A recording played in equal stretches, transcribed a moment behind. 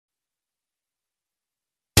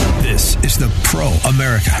This is the Pro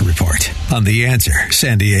America Report on The Answer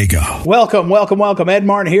San Diego. Welcome. Ed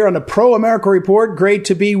Martin here on the Pro America Report. Great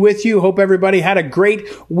to be with you. Hope everybody had a great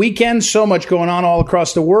weekend. So much going on all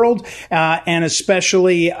across the world, and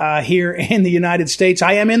especially here in the United States.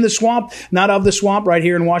 I am in the swamp, not of the swamp, right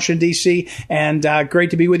here in Washington, D.C., and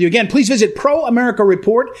great to be with you again. Please visit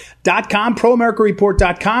ProAmericaReport.com,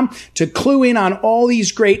 ProAmericaReport.com to clue in on all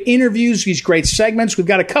these great interviews, these great segments. We've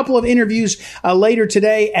got a couple of interviews later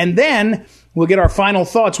today, and then we'll get our final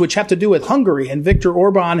thoughts, which have to do with Hungary and Viktor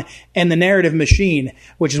Orban and the narrative machine,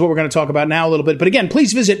 which is what we're going to talk about now a little bit. But again,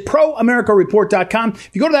 please visit ProAmericaReport.com.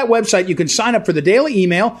 If you go to that website, you can sign up for the daily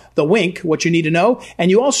email, the wink, what you need to know.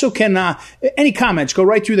 And you also can, any comments, go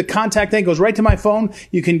right through the contact thing, goes right to my phone.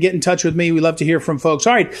 You can get in touch with me. We love to hear from folks.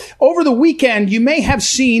 All right. Over the weekend, you may have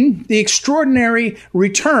seen the extraordinary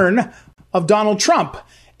return of Donald Trump.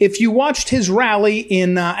 If you watched his rally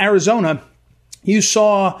in Arizona, you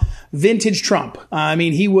saw vintage Trump.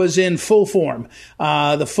 He was in full form,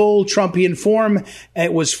 the full Trumpian form.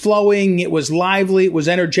 It was flowing. It was lively. It was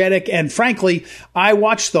energetic. And frankly, I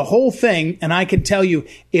watched the whole thing, and I can tell you,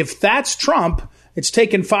 if that's Trump, it's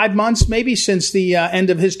taken 5 months maybe since the end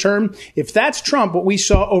of his term. If that's Trump, what we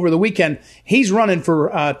saw over the weekend, he's running for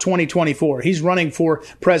 2024. He's running for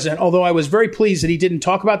president, although I was very pleased that he didn't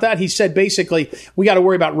talk about that. He said, basically, we got to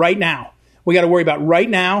worry about right now. We got to worry about right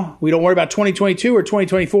now. We don't worry about 2022 or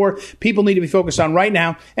 2024. People need to be focused on right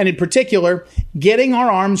now. And in particular, getting our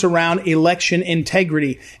arms around election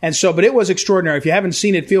integrity. And so, but it was extraordinary. If you haven't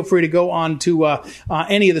seen it, feel free to go on to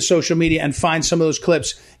any of the social media and find some of those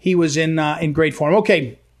clips. He was in great form.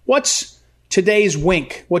 Okay, what's today's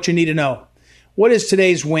wink? What you need to know. What is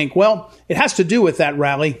today's wink? Well, it has to do with that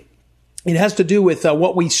rally. It has to do with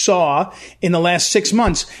what we saw in the last 6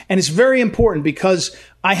 months. And it's very important because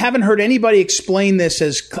I haven't heard anybody explain this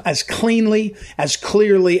as cleanly, as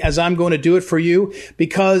clearly as I'm going to do it for you,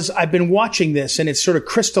 because I've been watching this and it's sort of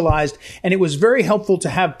crystallized. And it was very helpful to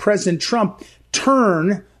have President Trump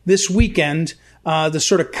turn this weekend the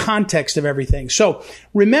sort of context of everything. So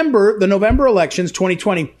remember the November elections,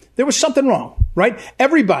 2020, there was something wrong, right?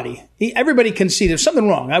 Everybody can see there's something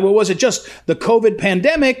wrong. Was it just the COVID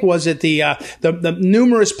pandemic? Was it the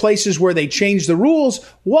numerous places where they changed the rules?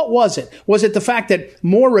 What was it? Was it the fact that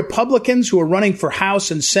more Republicans who are running for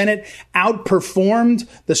House and Senate outperformed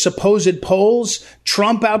the supposed polls?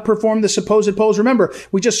 Trump outperformed the supposed polls. Remember,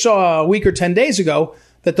 we just saw a week or 10 days ago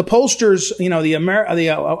that the pollsters,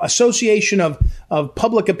 the Association of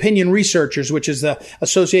Public Opinion Researchers, which is the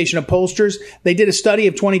Association of Pollsters, they did a study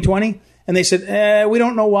of 2020, and they said, we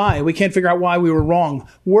don't know why. We can't figure out why we were wrong.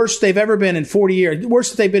 Worst they've ever been in 40 years.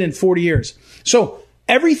 Worst that they've been in 40 years. So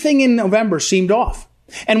everything in November seemed off.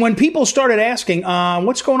 And when people started asking,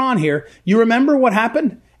 what's going on here? You remember what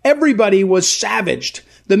happened? Everybody was savaged.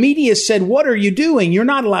 The media said, what are you doing? You're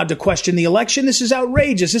not allowed to question the election. This is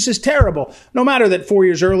outrageous. This is terrible. No matter that 4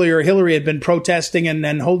 years earlier, Hillary had been protesting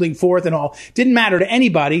and holding forth and all. Didn't matter to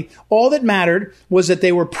anybody. All that mattered was that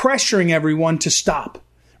they were pressuring everyone to stop.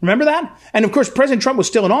 Remember that? And of course, President Trump was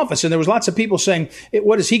still in office, and there was lots of people saying,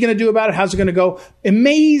 what is he going to do about it? How's it going to go?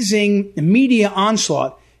 Amazing media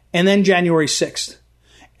onslaught. And then January 6th.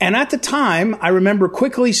 And at the time, I remember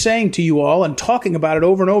quickly saying to you all and talking about it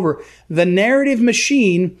over and over, the narrative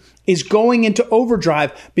machine is going into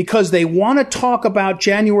overdrive because they want to talk about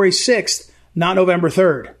January 6th, not November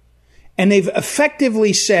 3rd. And they've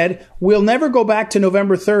effectively said, we'll never go back to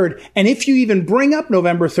November 3rd. And if you even bring up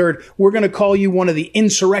November 3rd, we're going to call you one of the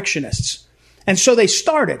insurrectionists. And so they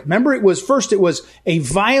started. Remember, it was a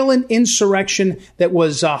violent insurrection that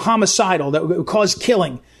was homicidal, that caused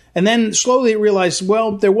killing. And then slowly it realized,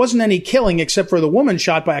 well, there wasn't any killing except for the woman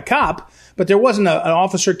shot by a cop, but there wasn't an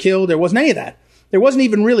officer killed. There wasn't any of that. There wasn't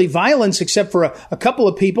even really violence except for a couple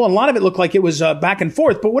of people. And a lot of it looked like it was back and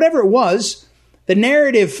forth. But whatever it was, the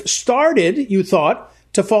narrative started, you thought,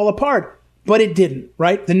 to fall apart. But it didn't,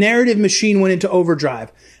 right? The narrative machine went into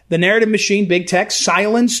overdrive. The narrative machine, big tech,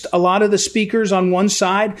 silenced a lot of the speakers on one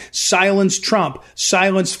side, silenced Trump,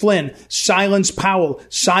 silenced Flynn, silenced Powell,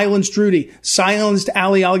 silenced Rudy, silenced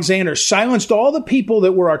Ali Alexander, silenced all the people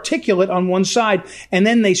that were articulate on one side, and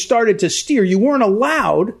then they started to steer. You weren't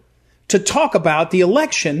allowed to talk about the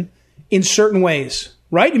election in certain ways,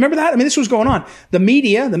 right? You remember that? I mean, this was going on. The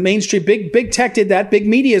media, the mainstream, big tech did that. Big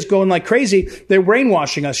media is going like crazy. They're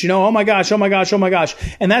brainwashing us, oh my gosh, oh my gosh, oh my gosh.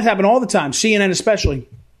 And that happened all the time, CNN especially.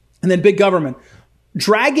 And then big government,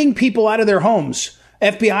 dragging people out of their homes,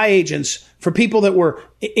 FBI agents, for people that were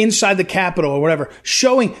inside the Capitol or whatever,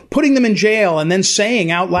 putting them in jail and then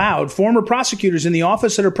saying out loud, former prosecutors in the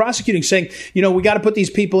office that are prosecuting saying, we got to put these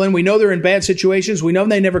people in. We know they're in bad situations. We know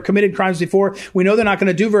they never committed crimes before. We know they're not going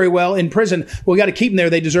to do very well in prison. We got to keep them there.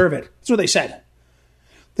 They deserve it. That's what they said.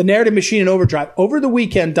 The narrative machine in overdrive. Over the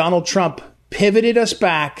weekend, Donald Trump pivoted us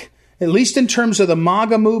back, at least in terms of the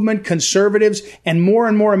MAGA movement, conservatives, and more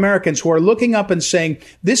Americans who are looking up and saying,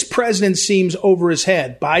 this president seems over his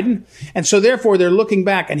head, Biden. And so therefore they're looking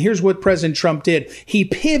back. And here's what President Trump did. He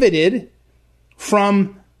pivoted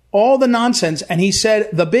from all the nonsense and he said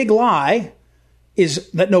the big lie is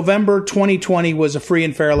that November 2020 was a free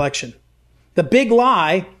and fair election. The big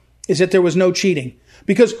lie is that there was no cheating.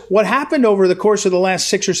 Because what happened over the course of the last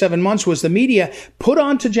 6 or 7 months was the media put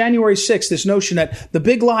onto January 6th this notion that the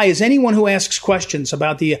big lie is anyone who asks questions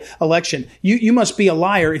about the election. You must be a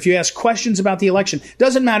liar if you ask questions about the election.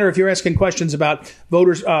 Doesn't matter if you're asking questions about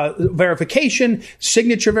voters verification,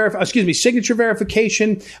 signature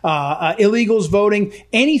verification, illegals voting.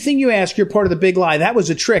 Anything you ask, you're part of the big lie. That was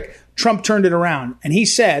a trick. Trump turned it around. And he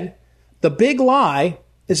said, the big lie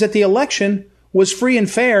is that the election was free and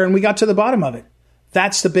fair and we got to the bottom of it.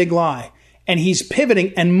 That's the big lie. And he's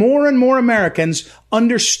pivoting, and more Americans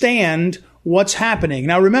understand what's happening.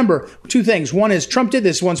 Now, remember, two things. One is Trump did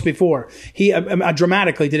this once before. He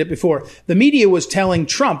dramatically did it before. The media was telling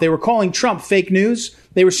Trump, they were calling Trump fake news.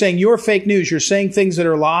 They were saying, you're fake news. You're saying things that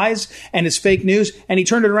are lies, and it's fake news. And he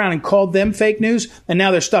turned it around and called them fake news, and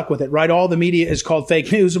now they're stuck with it, right? All the media is called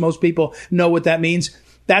fake news, and most people know what that means.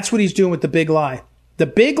 That's what he's doing with the big lie. The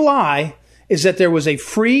big lie is that there was a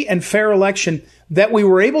free and fair election that we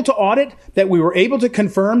were able to audit, that we were able to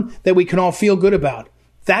confirm, that we can all feel good about.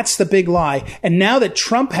 That's the big lie. And now that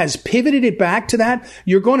Trump has pivoted it back to that,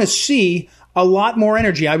 you're going to see a lot more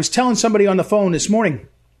energy. I was telling somebody on the phone this morning,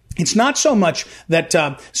 it's not so much that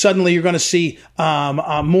suddenly you're going to see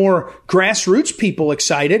more grassroots people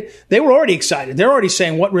excited. They were already excited. They're already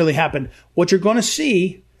saying what really happened. What you're going to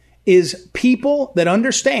see is people that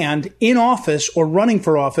understand in office or running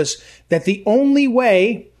for office that the only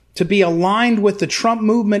way to be aligned with the Trump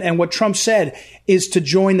movement and what Trump said is to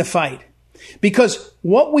join the fight. Because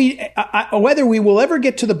whether we will ever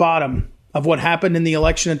get to the bottom of what happened in the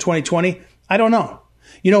election in 2020, I don't know.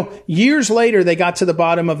 Years later, they got to the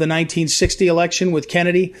bottom of the 1960 election with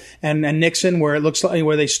Kennedy and Nixon, where it looks like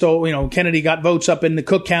where they stole, Kennedy got votes up in the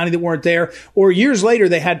Cook County that weren't there. Or years later,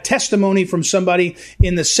 they had testimony from somebody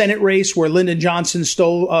in the Senate race where Lyndon Johnson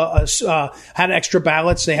had extra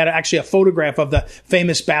ballots. They had actually a photograph of the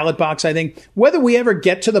famous ballot box, I think. Whether we ever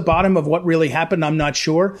get to the bottom of what really happened, I'm not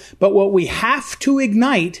sure. But what we have to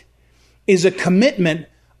ignite is a commitment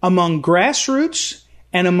among grassroots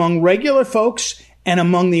and among regular folks and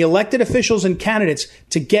among the elected officials and candidates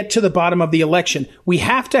to get to the bottom of the election. We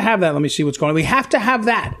have to have that. Let me see what's going on. We have to have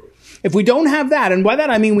that. If we don't have that, and by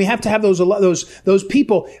that I mean we have to have those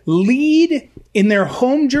people lead in their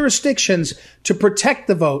home jurisdictions to protect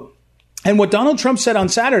the vote. And what Donald Trump said on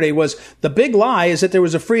Saturday was the big lie is that there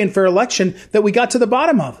was a free and fair election that we got to the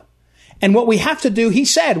bottom of. And what we have to do, he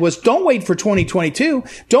said, was don't wait for 2022.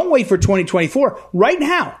 Don't wait for 2024. Right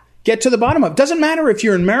now. Get to the bottom of it. Doesn't matter if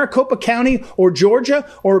you're in Maricopa County or Georgia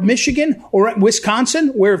or Michigan or Wisconsin,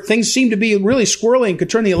 where things seem to be really squirrely and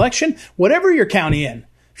could turn the election, whatever your county in.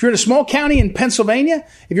 If you're in a small county in Pennsylvania,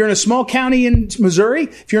 if you're in a small county in Missouri,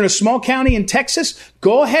 if you're in a small county in Texas,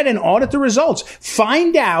 go ahead and audit the results.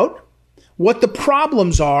 Find out what the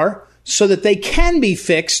problems are so that they can be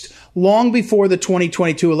fixed long before the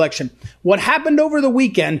 2022 election. What happened over the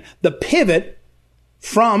weekend, the pivot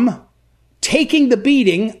from taking the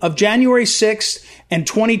beating of January 6th and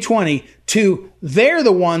 2020 to they're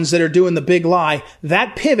the ones that are doing the big lie.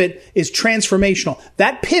 That pivot is transformational.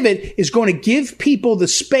 That pivot is going to give people the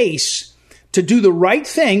space to do the right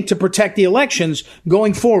thing to protect the elections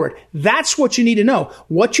going forward. That's what you need to know.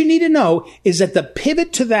 What you need to know is that the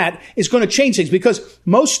pivot to that is going to change things because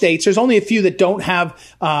most states, there's only a few that don't have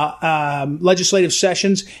legislative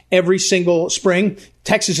sessions every single spring.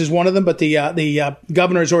 Texas is one of them, but the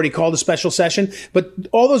governor has already called a special session. But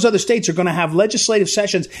all those other states are going to have legislative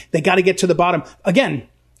sessions. They got to get to the bottom. Again,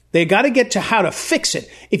 they got to get to how to fix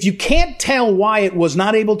it. If you can't tell why it was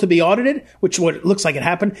not able to be audited, which what it looks like it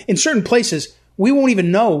happened, in certain places, we won't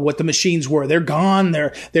even know what the machines were. They're gone.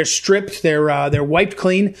 They're stripped. They're wiped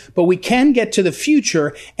clean. But we can get to the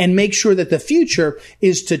future and make sure that the future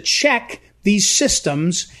is to check these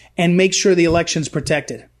systems and make sure the election's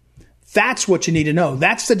protected. That's what you need to know.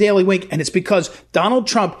 That's the Daily Wink. And it's because Donald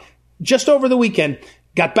Trump, just over the weekend,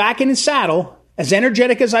 got back in his saddle, as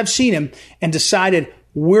energetic as I've seen him, and decided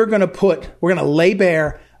we're going to lay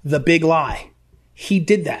bare the big lie. He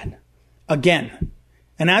did that. again.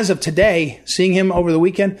 And as of today, seeing him over the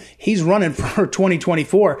weekend, he's running for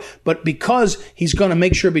 2024. But because he's going to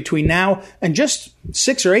make sure between now and just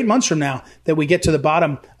 6 or 8 months from now that we get to the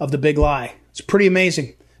bottom of the big lie. It's pretty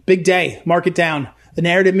amazing. Big day. Mark it down. The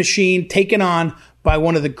narrative machine taken on by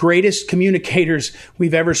one of the greatest communicators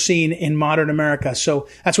we've ever seen in modern America. So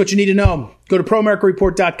that's what you need to know. Go to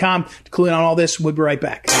proamericareport.com to clue in on all this. We'll be right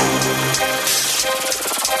back.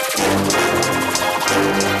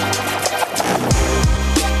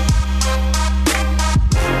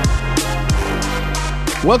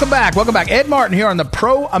 Welcome back. Welcome back. Ed Martin here on the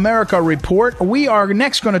Pro America Report. We are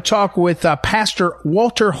next going to talk with Pastor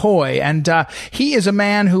Walter Hoy, and he is a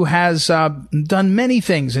man who has done many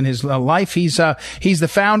things in his life. He's the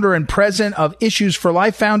founder and president of Issues for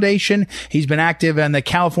Life Foundation. He's been active in the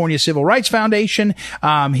California Civil Rights Foundation.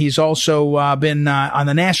 He's also been on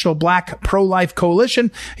the National Black Pro-Life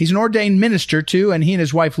Coalition. He's an ordained minister too, and he and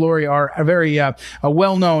his wife Lori are very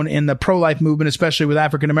well known in the pro-life movement, especially with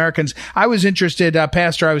African Americans. I was interested,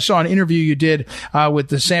 Pastor. I saw an interview you did with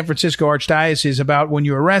the San Francisco Archdiocese about when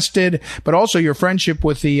you were arrested, but also your friendship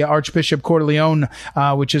with the Archbishop Cordileone,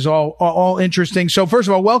 which is all interesting. So first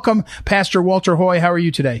of all, welcome, Pastor Walter Hoy. How are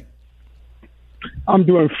you today? I'm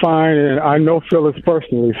doing fine, and I know Phyllis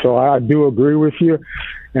personally, so I do agree with you.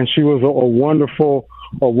 And she was a wonderful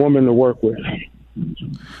woman to work with.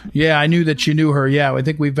 Yeah, I knew that you knew her. Yeah, I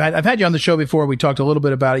think I've had you on the show before. We talked a little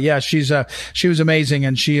bit about it. Yeah, she was amazing,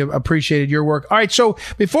 and she appreciated your work. All right, so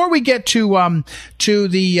before we get to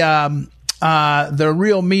the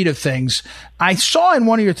real meat of things, I saw in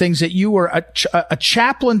one of your things that you were a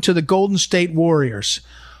chaplain to the Golden State Warriors.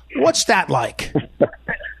 What's that like?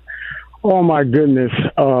 Oh my goodness!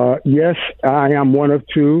 Yes, I am one of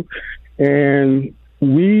two, and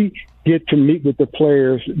we get to meet with the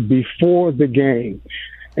players before the game.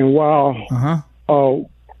 And while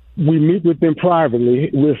we meet with them privately,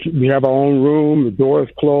 we have our own room, the door is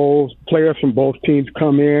closed, players from both teams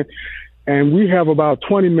come in, and we have about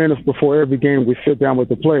 20 minutes before every game we sit down with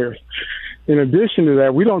the players. In addition to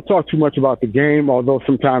that, we don't talk too much about the game, although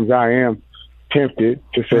sometimes I am tempted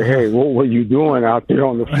to say, hey, what were you doing out there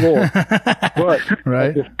on the floor? But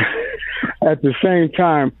right. At the same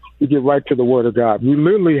time, we get right to the Word of God. We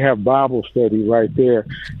literally have Bible study right there,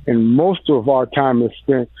 and most of our time is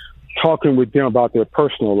spent talking with them about their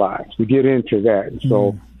personal lives. We get into that.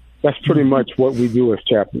 So that's pretty much what we do as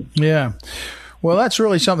chaplains. Yeah. Well, that's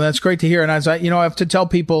really something. That's great to hear. And as I have to tell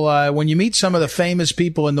people, when you meet some of the famous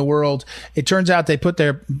people in the world, it turns out they put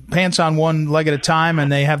their pants on one leg at a time,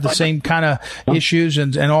 and they have the same kind of issues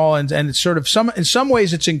and all. And it's sort of in some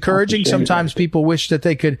ways it's encouraging. Sometimes people wish that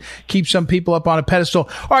they could keep some people up on a pedestal.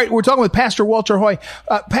 All right. We're talking with Pastor Walter Hoy.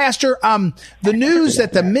 Pastor, the news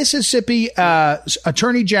that the Mississippi,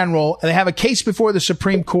 Attorney General, they have a case before the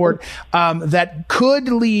Supreme Court, that could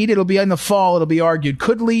lead, it'll be in the fall, it'll be argued,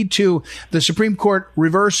 could lead to the Supreme Court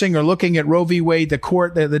reversing or looking at Roe v. Wade,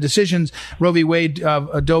 the decisions, Roe v. Wade,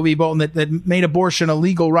 Doe v. Bolton, that made abortion a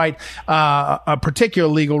legal right, a particular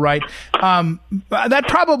legal right. That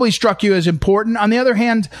probably struck you as important. On the other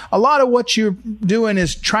hand, a lot of what you're doing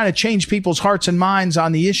is trying to change people's hearts and minds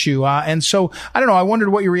on the issue. And so, I don't know, I wondered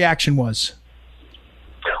what your reaction was.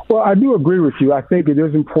 Well, I do agree with you. I think it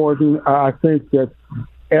is important. I think that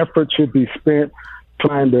effort should be spent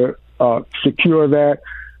trying to secure that,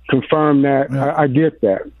 confirm that. Yeah. I get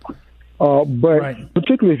that. But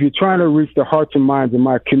particularly if you're trying to reach the hearts and minds of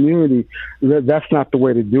my community, that's not the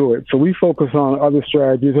way to do it. So we focus on other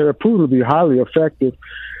strategies that are proven to be highly effective.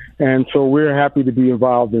 And so we're happy to be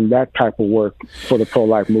involved in that type of work for the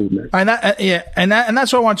pro-life movement. And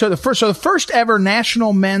that's what I want to tell you. The first ever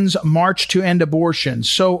National Men's March to End Abortion.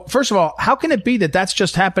 So first of all, how can it be that that's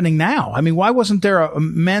just happening now? I mean, why wasn't there a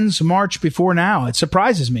men's march before now? It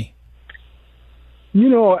surprises me. You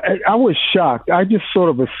know, I was shocked. I just sort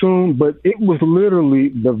of assumed, but it was literally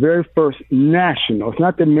the very first national. It's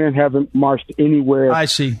not that men haven't marched anywhere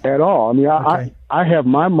at all. I mean, I have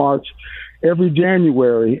my march every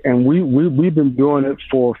January, and we've been doing it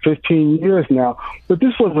for 15 years now. But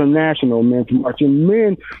this was a national men's march, and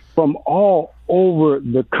men from all over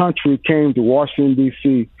the country came to Washington,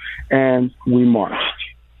 D.C., and we marched.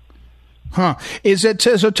 Huh. Is it,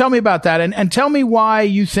 so tell me about that and tell me why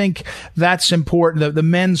you think that's important. The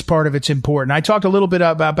men's part of it's important. I talked a little bit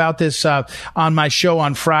about this, on my show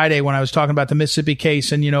on Friday when I was talking about the Mississippi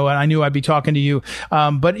case and, I knew I'd be talking to you.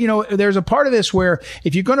 But there's a part of this where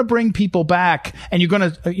if you're going to bring people back and you're going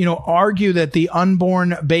to, argue that the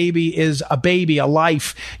unborn baby is a baby, a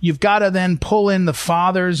life, you've got to then pull in the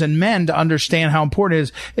fathers and men to understand how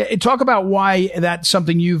important it is. Talk about why that's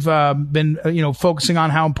something you've, been, focusing on,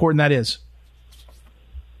 how important that is.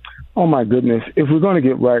 Oh, my goodness. If we're going to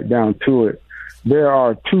get right down to it, there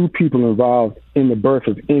are two people involved in the birth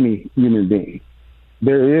of any human being.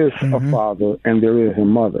 There is a father and there is a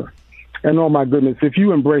mother. And oh, my goodness, if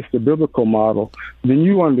you embrace the biblical model, then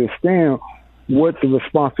you understand what the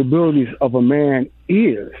responsibilities of a man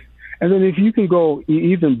is. And then if you can go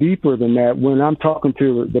even deeper than that, when I'm talking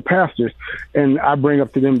to the pastors and I bring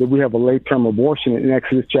up to them that we have a late-term abortion in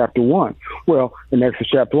Exodus chapter 1. Well, in Exodus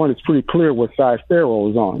chapter 1, it's pretty clear what side Pharaoh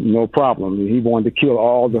is on. No problem. He wanted to kill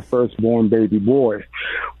all the firstborn baby boys.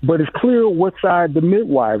 But it's clear what side the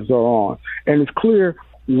midwives are on. And it's clear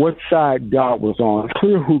what side God was on. It's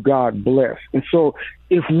clear who God blessed. And so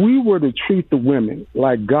if we were to treat the women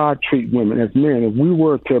like God treat women as men, if we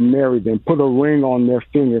were to marry them, put a ring on their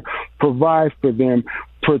finger, provide for them,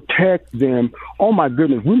 protect them, oh my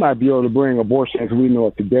goodness, we might be able to bring abortion as we know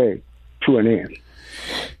it today to an end.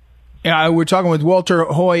 Yeah, we're talking with Walter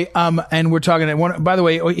Hoy, and we're talking. By the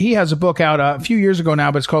way, he has a book out a few years ago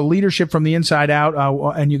now, but it's called Leadership from the Inside Out,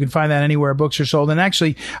 and you can find that anywhere books are sold. And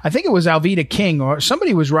actually, I think it was Alveda King or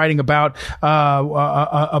somebody was writing about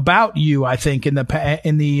you. I think in the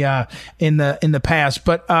past.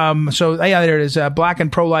 But so yeah, there it is. Black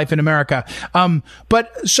and pro-life in America.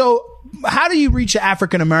 But so. How do you reach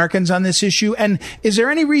African Americans on this issue? And is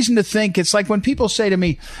there any reason to think it's like when people say to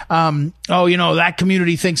me, oh, you know, that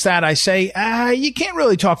community thinks that, I say, you can't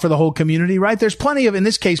really talk for the whole community, right? There's plenty of, in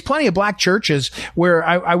this case, plenty of black churches where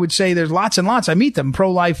I would say there's lots and lots. I meet them,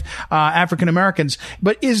 pro-life, African Americans.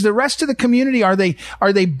 But is the rest of the community, are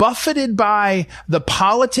they buffeted by the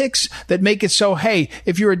politics that make it so, hey,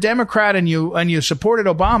 if you're a Democrat and you supported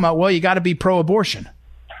Obama, well, you got to be pro-abortion?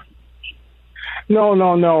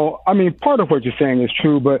 No. I mean, part of what you're saying is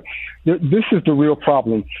true, but this is the real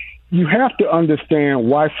problem. You have to understand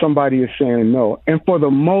why somebody is saying no. And for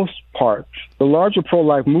the most part, the larger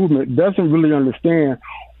pro-life movement doesn't really understand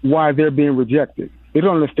why they're being rejected. They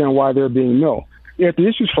don't understand why they're being no. At the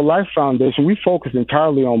Issues for Life Foundation, we focus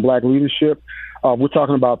entirely on black leadership. We're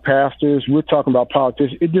talking about pastors. We're talking about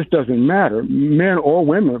politicians. It just doesn't matter, men or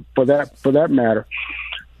women for that matter.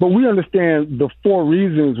 But we understand the 4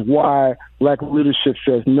 reasons why black leadership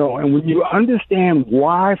says no. And when you understand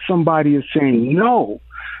why somebody is saying no,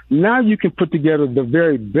 now you can put together the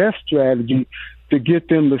very best strategy to get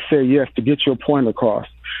them to say yes, to get your point across.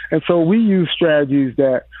 And so we use strategies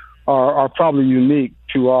that are probably unique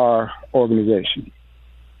to our organization.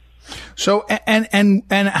 So,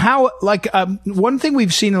 and how, like, one thing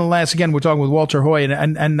we've seen in the last, again, we're talking with Walter Hoy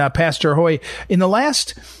and Pastor Hoy, in the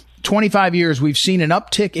last 25 years, we've seen an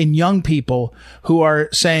uptick in young people who are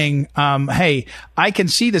saying, hey, I can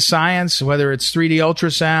see the science, whether it's 3D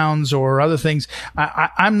ultrasounds or other things.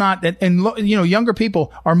 I'm not, and you know, younger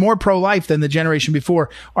people are more pro-life than the generation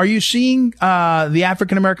before. Are you seeing the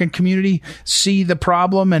African American community see the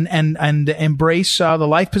problem and embrace the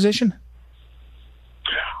life position?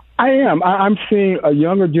 I am. I'm seeing a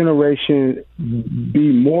younger generation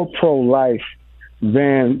be more pro-life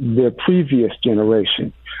than the previous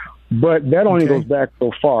generation. But that only goes back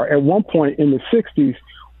so far. At one point in the 60s,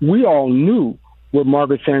 we all knew what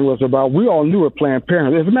Margaret Sanger was about. We all knew what Planned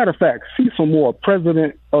Parenthood. As a matter of fact, Cecil Moore,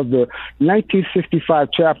 president of the 1965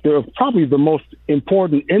 chapter of probably the most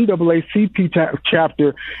important NAACP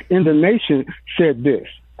chapter in the nation, said this,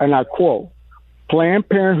 and I quote, "Planned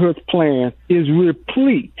Parenthood's plan is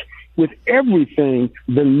replete with everything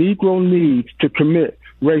the Negro needs to commit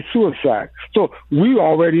race suicide." So we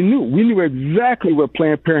already knew. We knew exactly what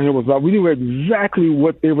Planned Parenthood was about. We knew exactly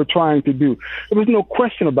what they were trying to do. There was no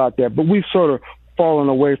question about that, but we've sort of fallen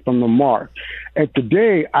away from the mark. And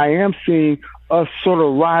today I am seeing us sort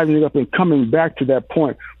of rising up and coming back to that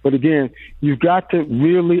point. But again, you've got to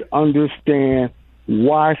really understand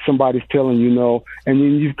why somebody's telling you no, and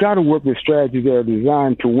then you've got to work with strategies that are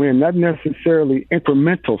designed to win, not necessarily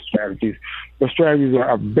incremental strategies, but strategies that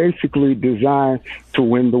are basically designed to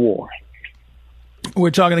win the war.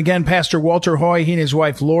 We're talking again, Pastor Walter Hoy, he and his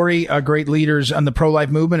wife Lori, great leaders on the pro-life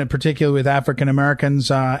movement, and particularly with African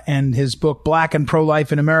Americans. And his book "Black and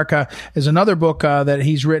Pro-Life in America" is another book that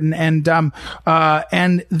he's written. And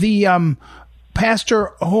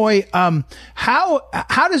Pastor Hoy, how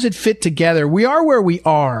does it fit together? We are where we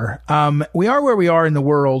are. We are where we are in the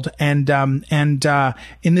world, and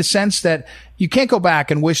in the sense that you can't go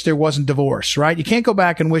back and wish there wasn't divorce, right? You can't go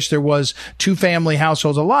back and wish there was 2-family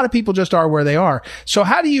households. A lot of people just are where they are. So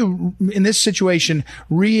how do you, in this situation,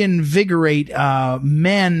 reinvigorate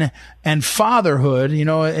men and fatherhood? You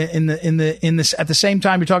know, in this at the same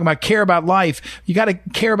time you're talking about care about life. You got to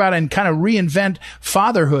care about and kind of reinvent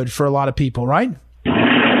fatherhood for a lot of people, right?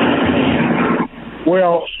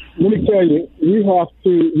 Well, let me tell you, we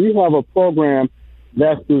have a program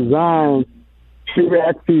that's designed to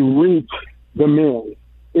actually reach the men.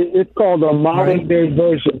 It's called a modern-day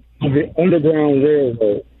version of the Underground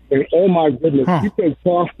Railroad. And, oh, my goodness, you take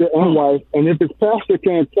pastor and wife, and if his pastor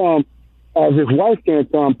can't come, if his wife can't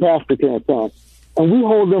come, pastor can't come. And we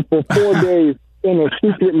hold them for 4 days in a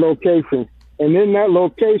secret location. And in that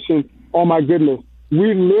location, oh, my goodness,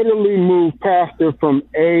 we literally move pastor from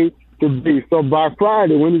A to B. So by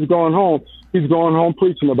Friday, when he's going home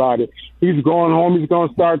preaching about it. He's going home. He's going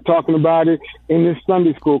to start talking about it in his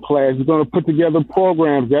Sunday school class. He's going to put together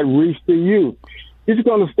programs that reach the youth. He's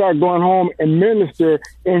going to start going home and minister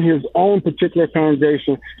in his own particular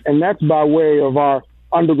congregation, and that's by way of our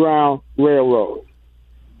Underground Railroad.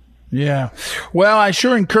 Yeah. Well, I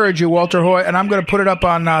sure encourage you, Walter Hoy, and I'm going to put it up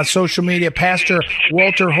on social media. Pastor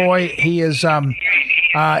Walter Hoy, he is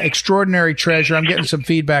extraordinary treasure. I'm getting some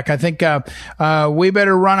feedback. I think we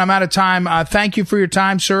better run. I'm out of time. Thank you for your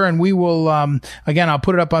time, sir, and we will, again, I'll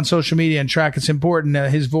put it up on social media and track. It's important.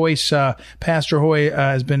 His voice, Pastor Hoy,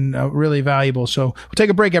 has been really valuable. So we'll take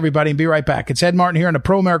a break, everybody, and be right back. It's Ed Martin here on the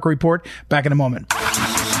Pro America Report. Back in a moment.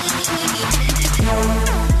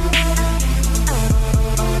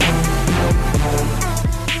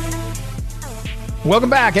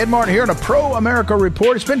 Welcome back. Ed Martin here on a Pro America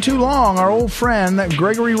Report. It's been too long. Our old friend,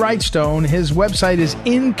 Gregory Wrightstone, his website is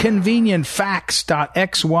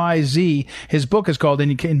inconvenientfacts.xyz. His book is called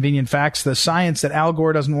Inconvenient Facts, The Science That Al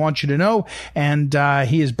Gore Doesn't Want You to Know. And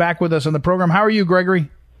he is back with us on the program. How are you,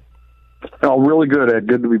 Gregory? Oh, really good, Ed.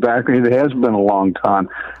 Good to be back. It has been a long time.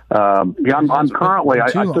 I'm currently,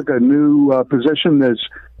 I took a new position as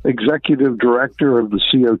executive director of the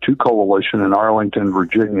CO2 Coalition in Arlington,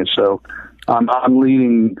 Virginia. So I'm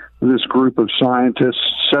leading this group of scientists,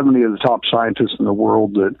 70 of the top scientists in the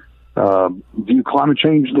world that view climate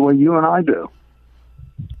change the way you and I do.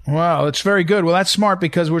 Wow, it's very good. Well, that's smart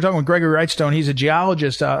because we're talking with Gregory Wrightstone. He's a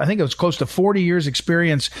geologist. I think it was close to 40 years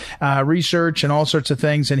experience, research and all sorts of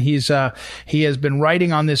things. And he has been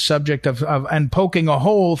writing on this subject of and poking a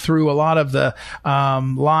hole through a lot of the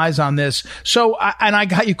lies on this. So,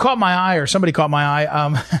 you caught my eye, or somebody caught my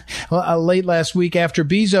eye, late last week after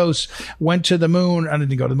Bezos went to the moon. I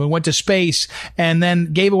didn't go to the moon, went to space, and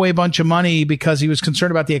then gave away a bunch of money because he was concerned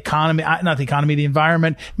about the economy, not the economy, the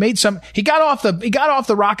environment. He got off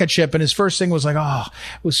the rocket ship, and his first thing was like, oh,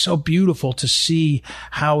 it was so beautiful to see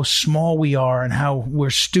how small we are and how we're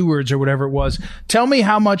stewards or whatever it was. Tell me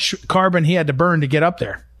how much carbon he had to burn to get up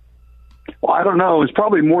there. Well, I don't know. It's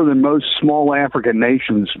probably more than most small African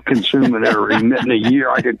nations consume in a year.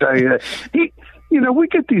 I can tell you that. We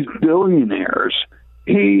get these billionaires.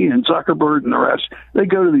 He and Zuckerberg and the rest, they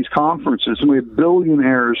go to these conferences, and we have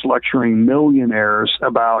billionaires lecturing millionaires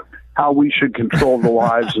about how we should control the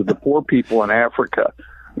lives of the poor people in Africa.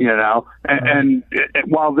 And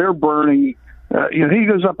while they're burning, he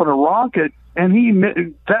goes up in a rocket,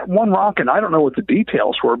 and that one rocket, I don't know what the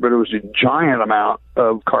details were, but it was a giant amount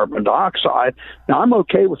of carbon dioxide. Now, I'm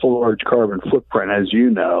okay with a large carbon footprint, as you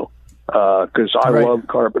know, because I love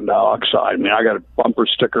carbon dioxide. I mean, I got a bumper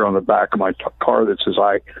sticker on the back of my car that says,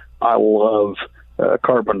 I love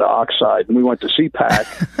carbon dioxide. And we went to CPAC,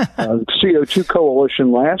 CO2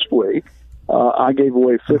 Coalition last week. I gave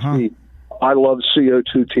away 50 I love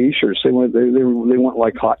CO2 T-shirts. They went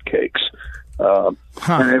like hotcakes. And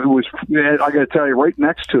it was, I got to tell you, right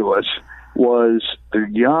next to us was the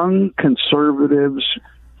Young Conservatives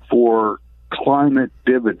for Climate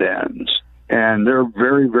Dividends. And they're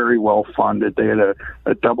very, very well funded. They had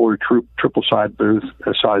a double or triple size booth.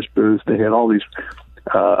 They had all these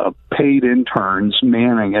paid interns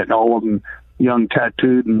manning it, all of them young,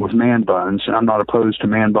 tattooed, and with man buns. And I'm not opposed to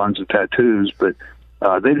man buns and tattoos, but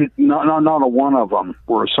they did not a one of them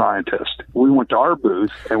were a scientist. We went to our booth,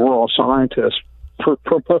 and we're all scientists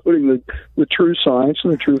promoting the true science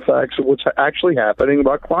and the true facts of what's actually happening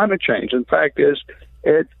about climate change. And the fact is,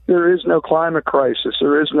 there is no climate crisis.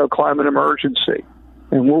 There is no climate emergency,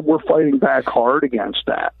 and we're fighting back hard against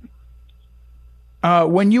that.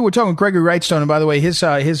 When you were talking with Gregory Wrightstone, and by the way, his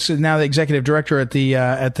now the executive director at the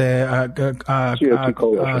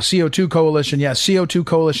CO2 Coalition. Yeah,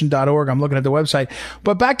 CO2coalition.org. I'm looking at the website.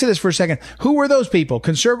 But back to this for a second. Who were those people?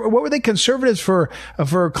 What were they? Conservatives for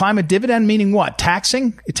climate dividend, meaning what?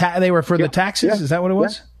 Taxing? They were for the taxes? Yeah. Is that what it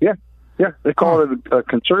was? Yeah. They call it a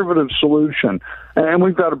conservative solution. And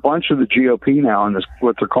we've got a bunch of the GOP now in this,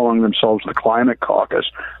 what they're calling themselves the Climate Caucus,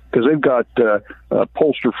 because they've got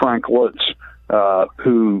pollster Frank Lutz,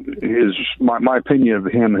 who is, my opinion of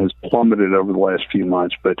him has plummeted over the last few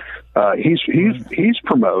months, but he's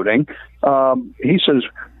promoting. He says,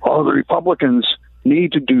 the Republicans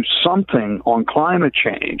need to do something on climate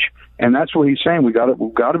change. And that's what he's saying. We've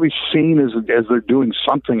got to be seen as they're doing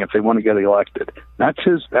something if they want to get elected. That's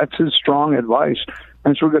his strong advice.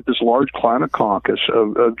 And so we've got this large climate caucus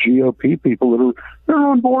of GOP people that they're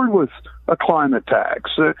on board with a climate tax.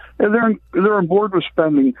 They're on board with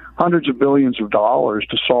spending hundreds of billions of dollars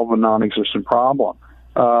to solve a non-existent problem.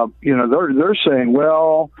 They're saying,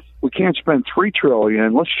 well, we can't spend $3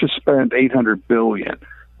 trillion. Let's just spend $800 billion.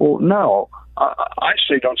 Well, no, I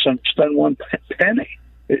say don't spend one penny.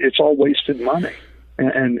 It's all wasted money.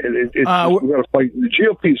 And we've got to fight. The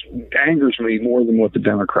GOP angers me more than what the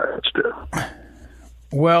Democrats do.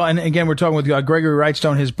 Well, and again, we're talking with Gregory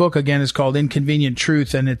Wrightstone. His book, again, is called Inconvenient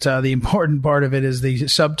Truth, and it's the important part of it is the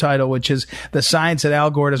subtitle, which is The Science That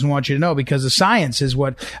Al Gore Doesn't Want You to Know, because the science is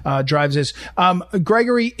what drives this.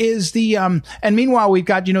 Gregory, is the and meanwhile, we've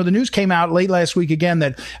got, the news came out late last week again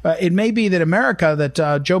that it may be that America, that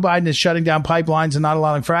Joe Biden is shutting down pipelines and not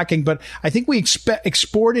allowing fracking, but I think we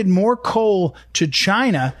exported more coal to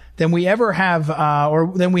China than we ever have,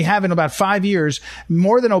 or than we have in about 5 years,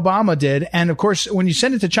 more than Obama did. And of course, when you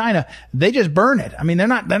send it to China, they just burn it. I mean, they're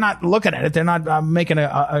not looking at it. They're not making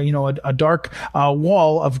a dark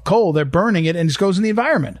wall of coal. They're burning it, and it goes in the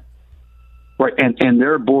environment. Right, and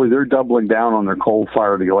they're doubling down on their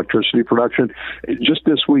coal-fired electricity production. Just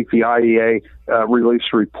this week, the IEA released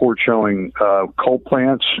a report showing coal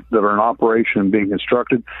plants that are in operation and being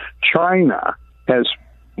constructed. China has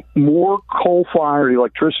more coal-fired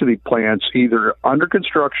electricity plants either under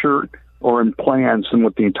construction or in plans than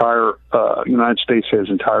what the entire United States has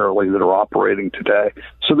entirely that are operating today.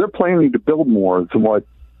 So they're planning to build more than what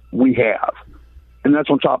we have. And that's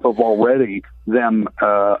on top of already them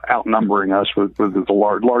outnumbering us with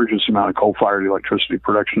the largest amount of coal-fired electricity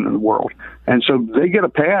production in the world. And so they get a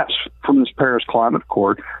pass from this Paris Climate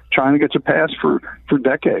Accord. China gets a pass for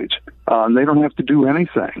decades. They don't have to do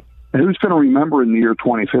anything. And who's going to remember in the year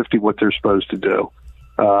 2050 what they're supposed to do?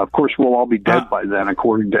 Of course, we'll all be dead by then,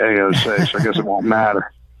 according to AOC, so I guess it won't matter.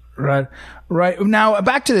 Right. Now,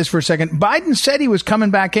 back to this for a second. Biden said he was coming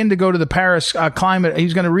back in to go to the Paris climate.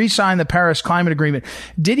 He's going to re-sign the Paris Climate Agreement.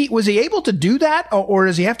 Was he able to do that, or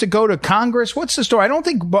does he have to go to Congress? What's the story? I don't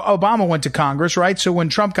think Obama went to Congress, right? So when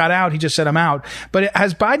Trump got out, he just said, I'm out. But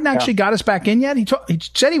has Biden actually got us back in yet? He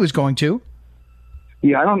said he was going to.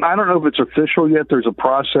 Yeah, I don't know if it's official yet. There's a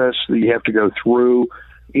process that you have to go through.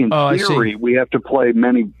 In theory, we have to pay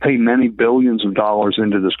many billions of dollars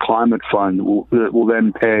into this climate fund that will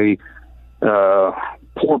then pay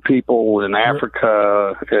poor people in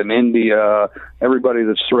Africa and India, everybody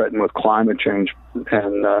that's threatened with climate change,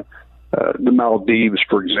 and the Maldives,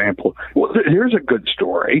 for example. Well, here's a good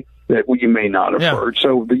story that you may not have heard.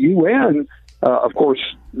 So the UN, of course,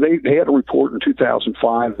 they had a report in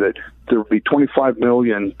 2005 that there would be 25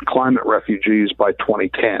 million climate refugees by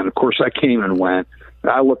 2010. Of course, that came and went.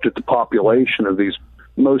 I looked at the population of these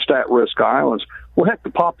most at-risk islands. Well, heck, the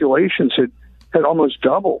populations had almost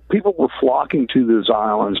doubled. People were flocking to those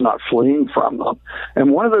islands, not fleeing from them.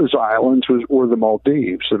 And one of those islands were the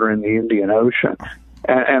Maldives that are in the Indian Ocean.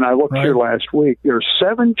 And I looked here last week. There are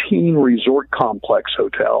 17 resort complex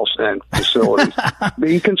hotels and facilities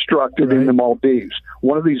being constructed in the Maldives,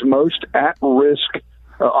 one of these most at-risk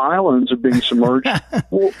islands are being submerged.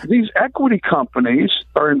 Well, these equity companies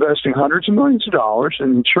are investing hundreds of millions of dollars,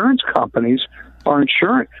 and insurance companies are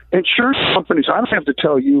insuring. Insurance companies, I don't have to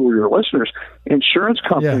tell you or your listeners, insurance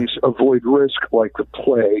companies avoid risk like the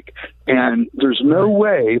plague. And there's no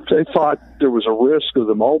way, if they thought there was a risk of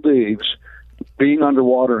the Maldives being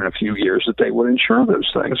underwater in a few years, that they would insure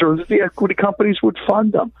those things, or that the equity companies would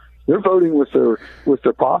fund them. They're voting with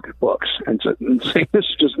their pocketbooks and saying this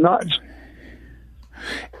is just nuts.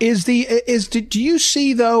 Do you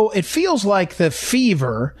see, though, it feels like the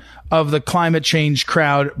fever of the climate change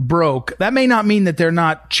crowd broke. That may not mean that they're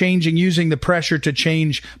not using the pressure to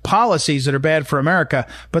change policies that are bad for America,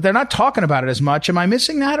 but they're not talking about it as much. Am I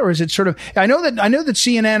missing that? Or is it sort of, I know that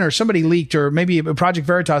CNN or somebody leaked, or maybe Project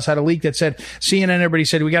Veritas had a leak that said CNN, everybody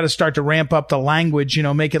said, we got to start to ramp up the language,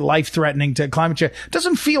 make it life threatening to climate change. It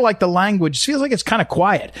doesn't feel like the language, it feels like it's kind of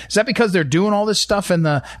quiet. Is that because they're doing all this stuff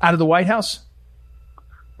out of the White House?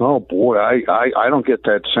 Oh boy, I don't get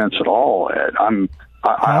that sense at all, Ed.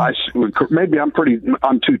 Maybe I'm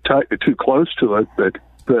too close to it,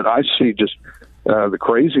 but I see just the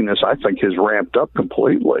craziness. I think has ramped up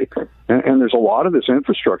completely, and there's a lot of this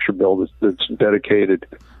infrastructure bill that's dedicated.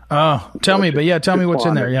 Oh, tell me what's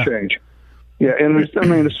in there. Yeah, change. Yeah, and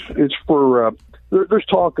it's for. There's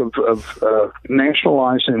talk of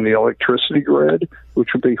nationalizing the electricity grid, which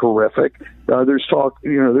would be horrific. There's talk, they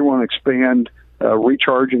want to expand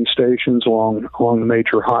recharging stations along the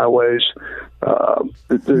major highways.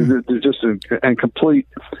 They're just and complete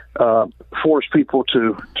force people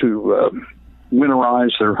to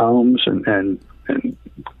winterize their homes and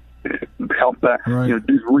help that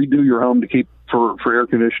redo your home to keep for air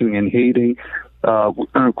conditioning and heating. And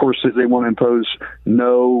of course, they want to impose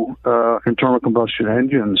no internal combustion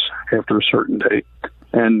engines after a certain date.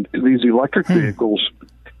 And these electric vehicles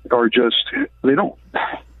are just they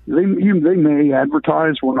may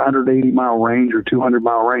advertise 180-mile range or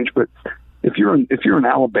 200-mile range, but if you're in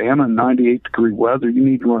Alabama in 98-degree weather, you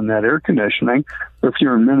need to run that air conditioning. Or if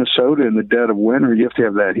you're in Minnesota in the dead of winter, you have to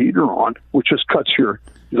have that heater on, which just cuts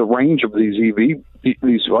the range of these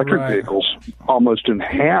electric vehicles almost in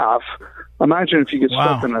half. Imagine if you get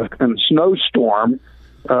stuck in a snowstorm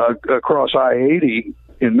across I-80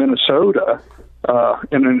 in Minnesota.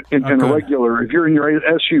 In a regular, if you're in your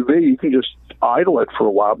SUV, you can just idle it for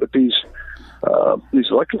a while. But these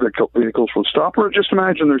electric vehicles will stop. Or just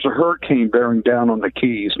imagine there's a hurricane bearing down on the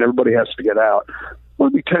Keys, and everybody has to get out. Well,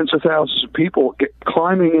 it'd be tens of thousands of people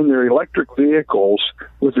climbing in their electric vehicles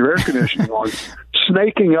with their air conditioning on,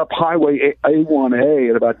 snaking up Highway A1A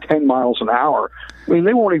at about 10 miles an hour. I mean,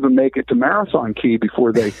 they won't even make it to Marathon Key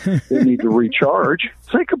before they need to recharge.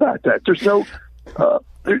 Think about that. There's no.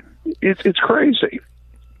 It's crazy.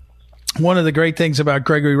 One of the great things about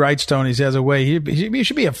Gregory Wrightstone is he has a way. He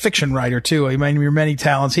should be a fiction writer too. I mean, your many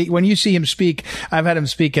talents. When you see him speak, I've had him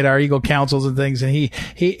speak at our Eagle Councils and things, and he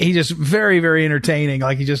just very, very entertaining,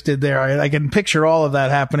 like he just did there. I can picture all of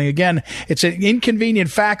that happening. Again, it's at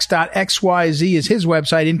inconvenientfacts.xyz is his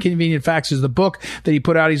website. Inconvenient Facts is the book that he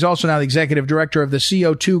put out. He's also now the executive director of the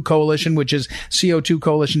CO2 Coalition, which is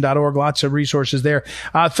co2coalition.org. Lots of resources there.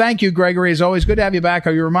 Thank you, Gregory. It's always good to have you back.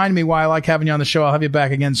 You remind me why I like having you on the show. I'll have you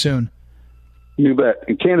back again soon. You bet.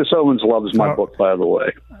 And Candace Owens loves my book, by the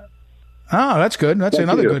way. Oh, that's good. That's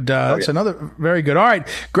another good. That's another very good. All right.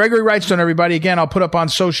 Gregory Wrightstone, everybody. Again, I'll put up on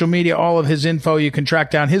social media all of his info. You can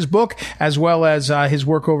track down his book as well as his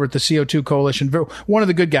work over at the CO2 Coalition. One of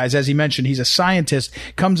the good guys, as he mentioned, he's a scientist,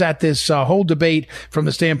 comes at this whole debate from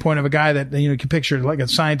the standpoint of a guy that, you can picture like a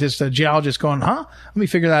scientist, a geologist going, let me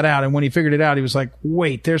figure that out. And when he figured it out, he was like,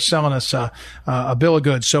 wait, they're selling us a bill of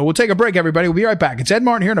goods. So we'll take a break, everybody. We'll be right back. It's Ed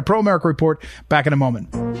Martin here in a Pro America Report. Back in a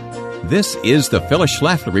moment. This is the Phyllis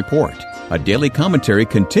Schlafly Report, a daily commentary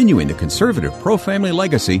continuing the conservative pro-family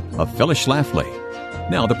legacy of Phyllis Schlafly.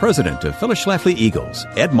 Now, the president of Phyllis Schlafly Eagles,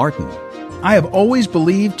 Ed Martin. I have always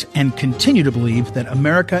believed and continue to believe that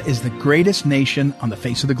America is the greatest nation on the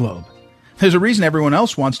face of the globe. There's a reason everyone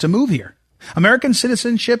else wants to move here. American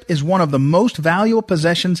citizenship is one of the most valuable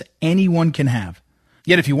possessions anyone can have.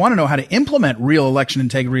 Yet if you want to know how to implement real election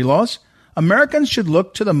integrity laws, Americans should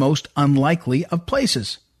look to the most unlikely of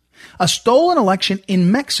places. A stolen election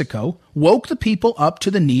in Mexico woke the people up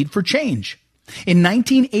to the need for change. In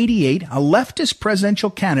 1988, a leftist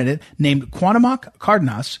presidential candidate named Cuauhtémoc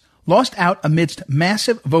Cárdenas lost out amidst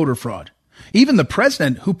massive voter fraud. Even the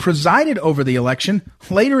president who presided over the election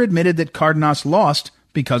later admitted that Cárdenas lost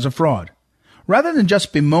because of fraud. Rather than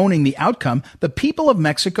just bemoaning the outcome, the people of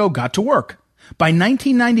Mexico got to work. By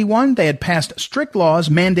 1991, they had passed strict laws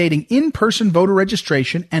mandating in-person voter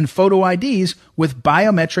registration and photo IDs with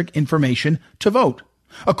biometric information to vote.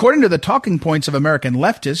 According to the talking points of American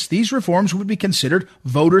leftists, these reforms would be considered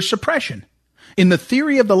voter suppression. In the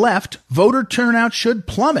theory of the left, voter turnout should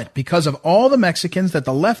plummet because of all the Mexicans that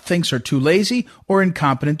the left thinks are too lazy or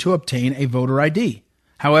incompetent to obtain a voter ID.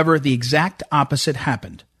 However, the exact opposite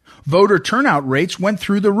happened. Voter turnout rates went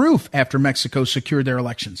through the roof after Mexico secured their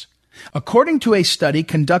elections. According to a study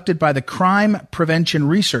conducted by the Crime Prevention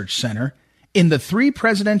Research Center, in the 3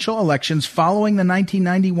 presidential elections following the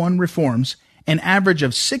 1991 reforms, an average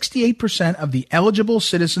of 68% of the eligible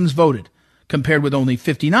citizens voted, compared with only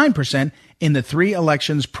 59% in the 3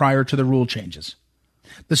 elections prior to the rule changes.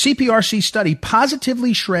 The CPRC study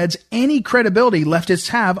positively shreds any credibility leftists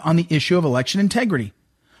have on the issue of election integrity.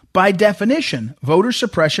 By definition, voter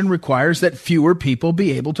suppression requires that fewer people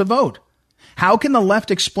be able to vote. How can the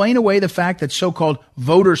left explain away the fact that so-called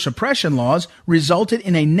voter suppression laws resulted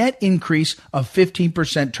in a net increase of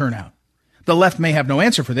 15% turnout? The left may have no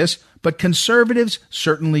answer for this, but conservatives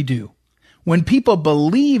certainly do. When people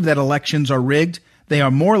believe that elections are rigged, they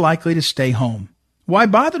are more likely to stay home. Why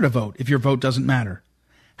bother to vote if your vote doesn't matter?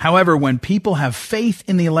 However, when people have faith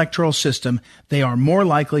in the electoral system, they are more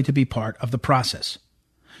likely to be part of the process.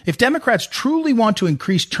 If Democrats truly want to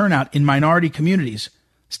increase turnout in minority communities,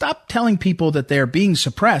 stop telling people that they are being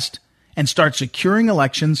suppressed and start securing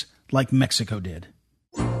elections like Mexico did.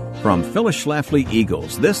 From Phyllis Schlafly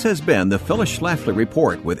Eagles, this has been the Phyllis Schlafly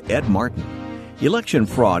Report with Ed Martin. Election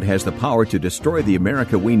fraud has the power to destroy the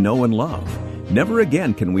America we know and love. Never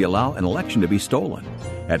again can we allow an election to be stolen.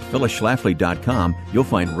 At phyllisschlafly.com, you'll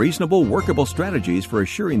find reasonable, workable strategies for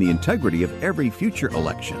assuring the integrity of every future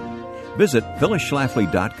election. Visit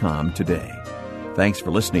phyllisschlafly.com today. Thanks for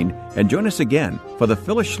listening, and join us again for the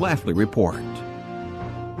Phyllis Schlafly Report.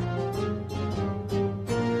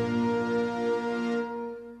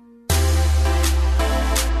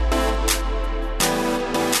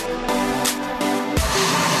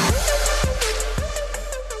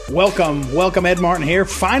 Welcome, Ed Martin here.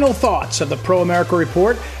 Final thoughts of the Pro America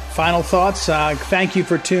Report. Final thoughts. Thank you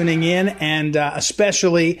for tuning in, and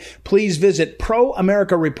especially please visit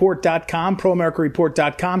proamericareport.com,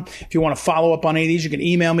 proamericareport.com. If you want to follow up on any of these, you can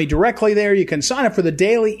email me directly there. You can sign up for the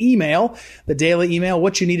daily email. The daily email,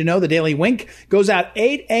 what you need to know, the Daily Wink, goes out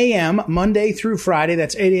 8 a.m. Monday through Friday.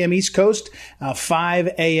 That's 8 a.m. East Coast, 5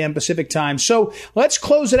 a.m. Pacific time. So let's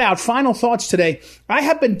close it out. Final thoughts today. I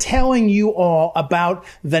have been telling you all about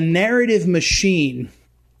the narrative machine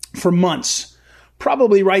for months.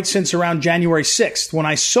 Probably right since around January 6th, when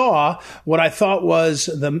I saw what I thought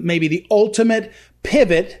was maybe the ultimate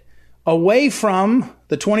pivot away from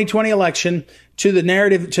the 2020 election to the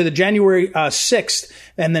narrative, to the January 6th.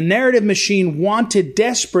 And the narrative machine wanted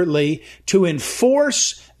desperately to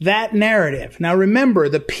enforce that narrative. Now remember,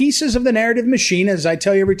 the pieces of the narrative machine, as I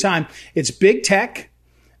tell you every time, it's big tech,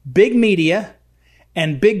 big media,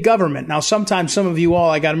 and big government. Now, sometimes some of you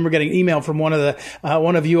all, I remember getting an email from one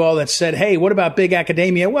of you all that said, "Hey, what about big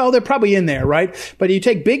academia?" Well, they're probably in there, right? But you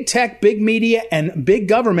take big tech, big media, and big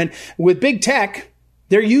government. With big tech,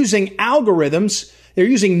 they're using algorithms, they're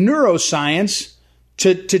using neuroscience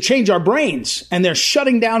to change our brains, and they're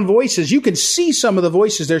shutting down voices. You can see some of the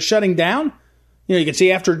voices they're shutting down. You know, you can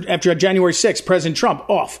see after January 6th, President Trump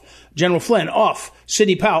off, General Flynn off,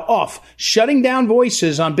 Sidney Powell off, shutting down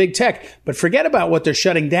voices on big tech. But forget about what they're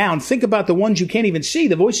shutting down. Think about the ones you can't even see,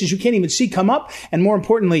 the voices you can't even see come up, and more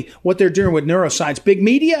importantly, what they're doing with neuroscience. Big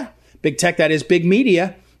media, big tech, that is big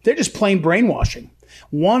media, they're just plain brainwashing.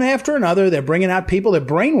 One after another, they're bringing out people, they're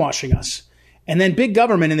brainwashing us. And then big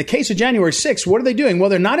government, in the case of January 6th, what are they doing?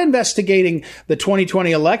 Well, they're not investigating the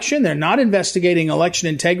 2020 election. They're not investigating election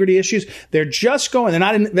integrity issues. They're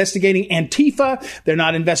not investigating Antifa. They're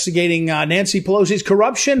not investigating Nancy Pelosi's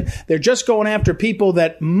corruption. They're just going after people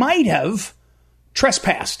that might have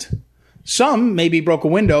trespassed. Some maybe broke a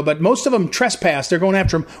window, but most of them trespassed. They're going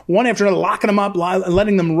after them one after another, locking them up,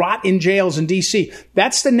 letting them rot in jails in D.C.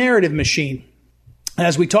 That's the narrative machine.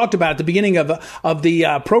 As we talked about at the beginning of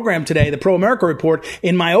the program today, the Pro America Report,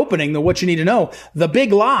 in my opening, what you need to know, the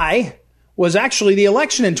big lie was actually the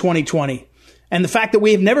election in 2020 and the fact that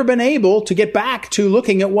we have never been able to get back to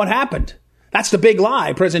looking at what happened. That's the big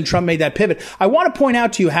lie. President Trump made that pivot. I want to point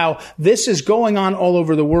out to you how this is going on all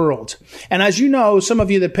over the world. And as you know, some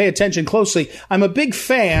of you that pay attention closely, I'm a big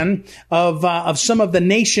fan of some of the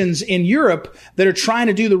nations in Europe that are trying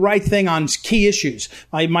to do the right thing on key issues.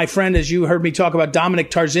 My friend, as you heard me talk about,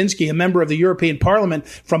 Dominic Tarczynski, a member of the European Parliament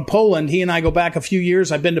from Poland. He and I go back a few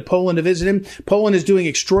years. I've been to Poland to visit him. Poland is doing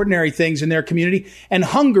extraordinary things in their community. And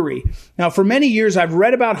Hungary. Now, for many years, I've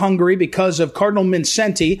read about Hungary because of Cardinal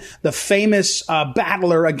Mindszenty, the famous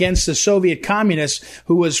battler against the Soviet communists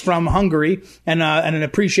who was from Hungary, and an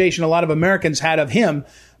appreciation a lot of Americans had of him.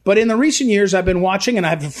 But in the recent years, I've been watching, and I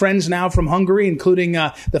have friends now from Hungary, including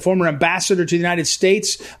the former ambassador to the United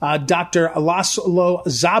States, Dr. Laszlo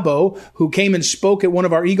Szabo, who came and spoke at one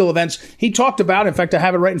of our Eagle events. He talked about, in fact, I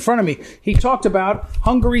have it right in front of me, he talked about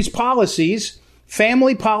Hungary's policies,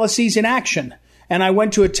 family policies in action. And I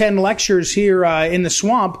went to attend lectures here in the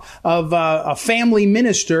swamp of a family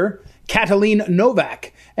minister, Katalin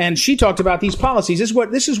Novak, and she talked about these policies.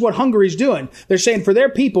 This is what Hungary's doing. They're saying for their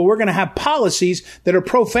people, we're going to have policies that are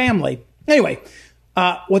pro-family. Anyway,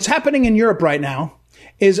 what's happening in Europe right now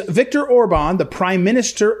is Viktor Orban, the prime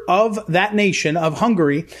minister of that nation, of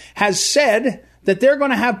Hungary, has said that they're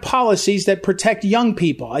going to have policies that protect young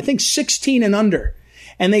people. I think 16 and under.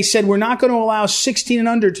 And they said, we're not going to allow 16 and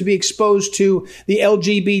under to be exposed to the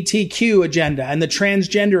LGBTQ agenda and the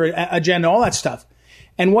transgender agenda, all that stuff.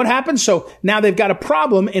 And what happens? So now they've got a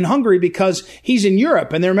problem in Hungary because he's in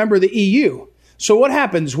Europe and they're a member of the EU. So what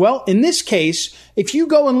happens? Well, in this case, if you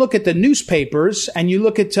go and look at the newspapers and you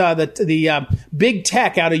look at the big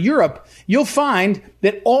tech out of Europe, you'll find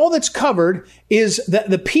that all that's covered is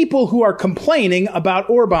the people who are complaining about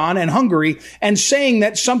Orban and Hungary and saying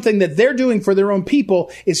that something that they're doing for their own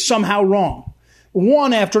people is somehow wrong.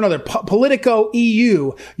 One after another, Politico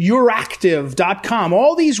EU, Euractiv.com,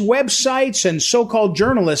 all these websites and so-called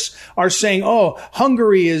journalists are saying, oh,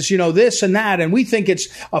 Hungary is, this and that, and we think it's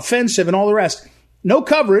offensive and all the rest. No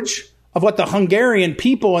coverage of what the Hungarian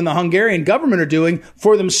people and the Hungarian government are doing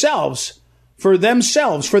for themselves, for them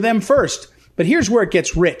first. But here's where it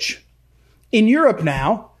gets rich. In Europe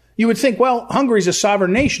now, you would think, well, Hungary's a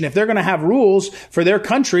sovereign nation. If they're going to have rules for their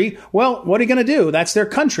country, well, what are you going to do? That's their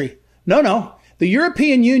country. No. The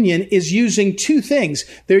European Union is using two things.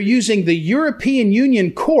 They're using the European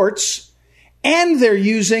Union courts, and they're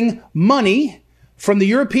using money from the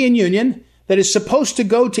European Union that is supposed to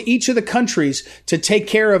go to each of the countries to take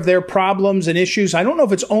care of their problems and issues. I don't know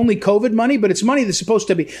if it's only COVID money, but it's money that's supposed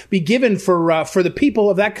to be given for the people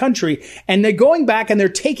of that country. And they're going back and they're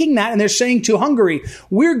taking that and they're saying to Hungary,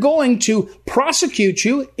 we're going to prosecute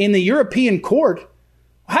you in the European court.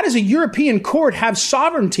 How does a European court have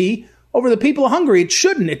sovereignty over the people of Hungary? It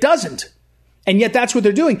shouldn't. It doesn't. And yet that's what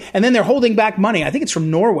they're doing. And then they're holding back money. I think it's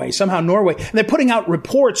from Norway, somehow Norway. And they're putting out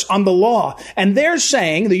reports on the law. And they're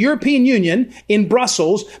saying the European Union in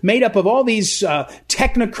Brussels, made up of all these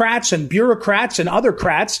technocrats and bureaucrats and other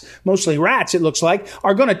crats, mostly rats, it looks like,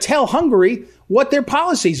 are going to tell Hungary what their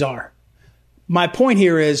policies are. My point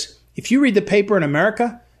here is, if you read the paper in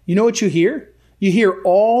America, you know what you hear? You hear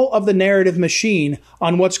all of the narrative machine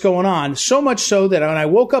on what's going on, so much so that when I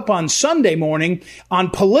woke up on Sunday morning on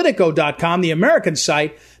Politico.com, the American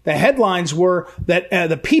site, the headlines were that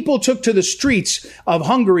the people took to the streets of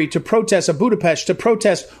Hungary to protest, of Budapest, to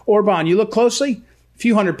protest Orban. You look closely, a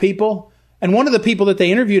few hundred people. And one of the people that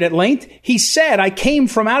they interviewed at length, he said, I came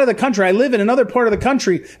from out of the country. I live in another part of the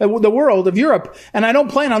country, the world of Europe, and I don't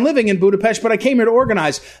plan on living in Budapest, but I came here to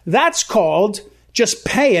organize. That's called just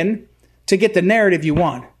paying to get the narrative you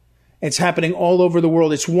want. It's happening all over the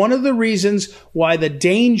world. It's one of the reasons why the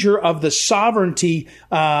danger of the sovereignty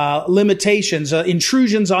limitations,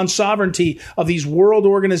 intrusions on sovereignty of these world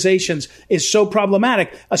organizations is so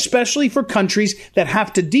problematic, especially for countries that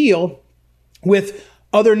have to deal with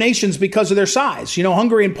other nations because of their size. You know,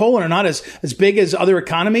 Hungary and Poland are not as big as other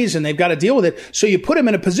economies, and they've got to deal with it. So you put them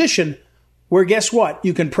in a position where, guess what?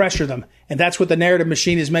 You can pressure them. And that's what the narrative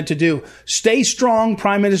machine is meant to do. Stay strong,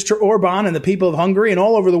 Prime Minister Orban and the people of Hungary and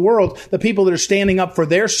all over the world, the people that are standing up for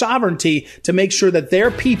their sovereignty to make sure that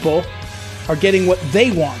their people are getting what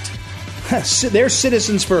they want. Their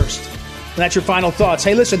citizens first. And that's your final thoughts.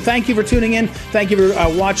 Hey, listen, thank you for tuning in. Thank you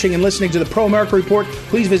for watching and listening to the Pro America Report.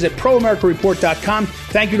 Please visit proamericareport.com.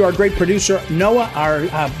 Thank you to our great producer, Noah,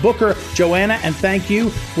 our booker, Joanna, and thank you.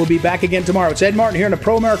 We'll be back again tomorrow. It's Ed Martin here on the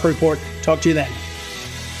Pro America Report. Talk to you then.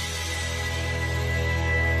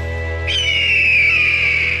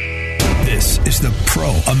 This is the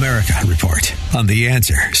Pro America Report on The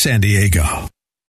Answer San Diego.